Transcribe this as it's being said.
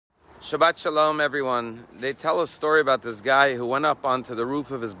Shabbat Shalom, everyone. They tell a story about this guy who went up onto the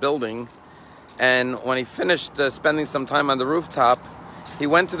roof of his building, and when he finished spending some time on the rooftop, he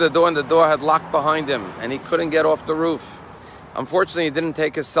went to the door and the door had locked behind him and he couldn't get off the roof. Unfortunately, he didn't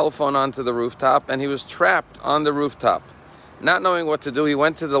take his cell phone onto the rooftop and he was trapped on the rooftop. Not knowing what to do, he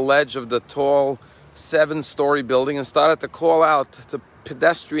went to the ledge of the tall 7-story building and started to call out to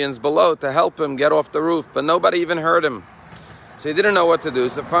pedestrians below to help him get off the roof, but nobody even heard him. So he didn't know what to do.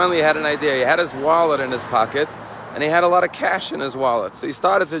 So finally he had an idea. He had his wallet in his pocket and he had a lot of cash in his wallet. So he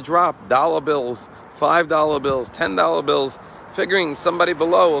started to drop dollar bills, $5 bills, $10 bills, figuring somebody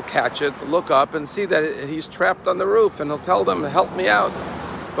below will catch it, look up and see that he's trapped on the roof, and he'll tell them, help me out.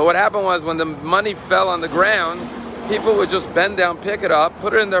 But what happened was, when the money fell on the ground, people would just bend down, pick it up,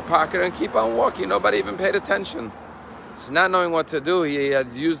 put it in their pocket and keep on walking. Nobody even paid attention. So not knowing what to do, he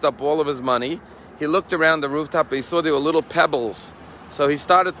had used up all of his money. He looked around the rooftop and he saw there were little pebbles. So he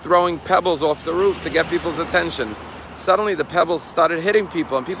started throwing pebbles off the roof to get people's attention. Suddenly the pebbles started hitting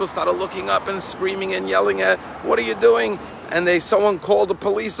people and people started looking up and screaming and yelling at, what are you doing? And someone called the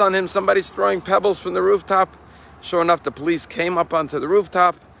police on him. Somebody's throwing pebbles from the rooftop. Sure enough, the police came up onto the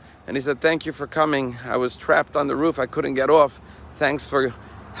rooftop and he said, thank you for coming. I was trapped on the roof. I couldn't get off. Thanks for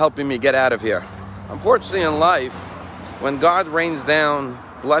helping me get out of here. Unfortunately, in life, when God rains down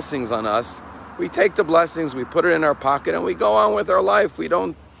blessings on us, we take the blessings, we put it in our pocket, and we go on with our life. We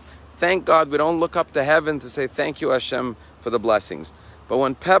don't thank God. We don't look up to heaven to say, thank you, Hashem, for the blessings. But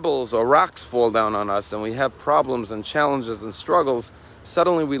when pebbles or rocks fall down on us and we have problems and challenges and struggles,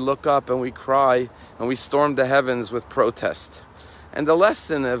 suddenly we look up and we cry and we storm the heavens with protest. And the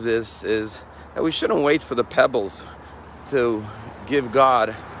lesson of this is that we shouldn't wait for the pebbles to give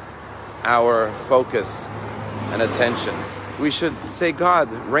God our focus and attention. We should say,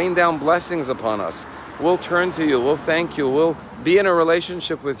 God, rain down blessings upon us. We'll turn to you. We'll thank you. We'll be in a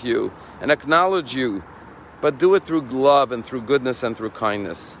relationship with you and acknowledge you. But do it through love and through goodness and through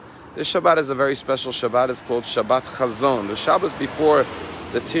kindness. This Shabbat is a very special Shabbat. It's called Shabbat Chazon. The Shabbos before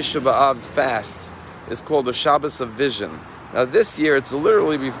the Tisha B'Av fast is called the Shabbos of Vision. Now this year it's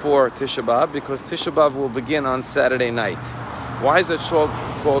literally before Tisha B'Av because Tisha B'Av will begin on Saturday night. Why is it called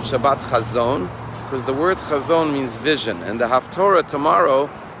Shabbat Chazon? Because the word Chazon means vision. And the Haftorah tomorrow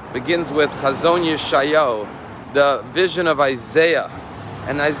begins with Chazon Yeshayahu, the vision of Isaiah.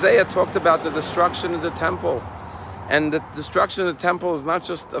 And Isaiah talked about the destruction of the temple. And the destruction of the temple is not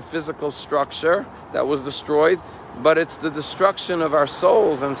just a physical structure that was destroyed, but it's the destruction of our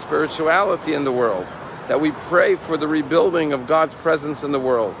souls and spirituality in the world. That we pray for the rebuilding of God's presence in the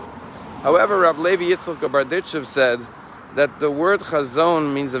world. However, Rabbi Levi Yitzchak Barditchev said that the word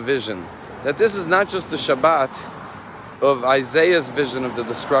Chazon means a vision. That this is not just the Shabbat of Isaiah's vision of the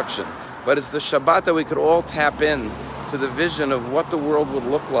destruction, but it's the Shabbat that we could all tap in to the vision of what the world would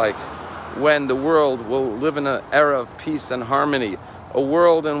look like when the world will live in an era of peace and harmony, a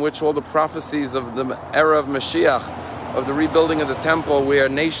world in which all the prophecies of the era of Mashiach, of the rebuilding of the temple, where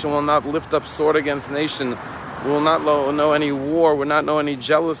nation will not lift up sword against nation, will not know any war, will not know any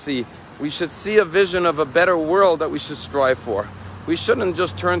jealousy. We should see a vision of a better world that we should strive for. We shouldn't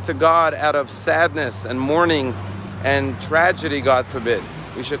just turn to God out of sadness and mourning and tragedy, God forbid.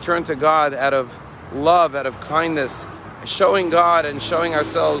 We should turn to God out of love, out of kindness, showing God and showing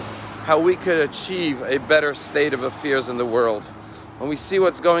ourselves how we could achieve a better state of affairs in the world. When we see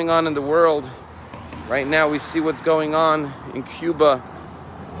what's going on in the world, right now we see what's going on in Cuba.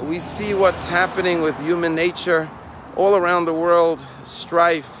 We see what's happening with human nature all around the world,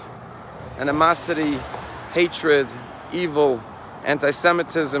 strife, animosity, hatred, evil,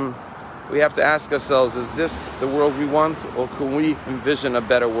 anti-Semitism. We have to ask ourselves, is this the world we want, or can we envision a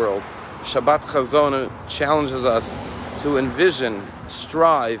better world? Shabbat Chazon challenges us to envision,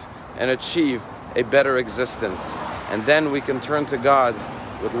 strive, and achieve a better existence. And then we can turn to God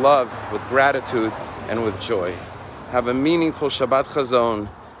with love, with gratitude, and with joy. Have a meaningful Shabbat Chazon.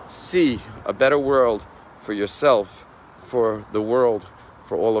 See a better world for yourself, for the world,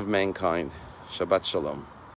 for all of mankind. Shabbat Shalom.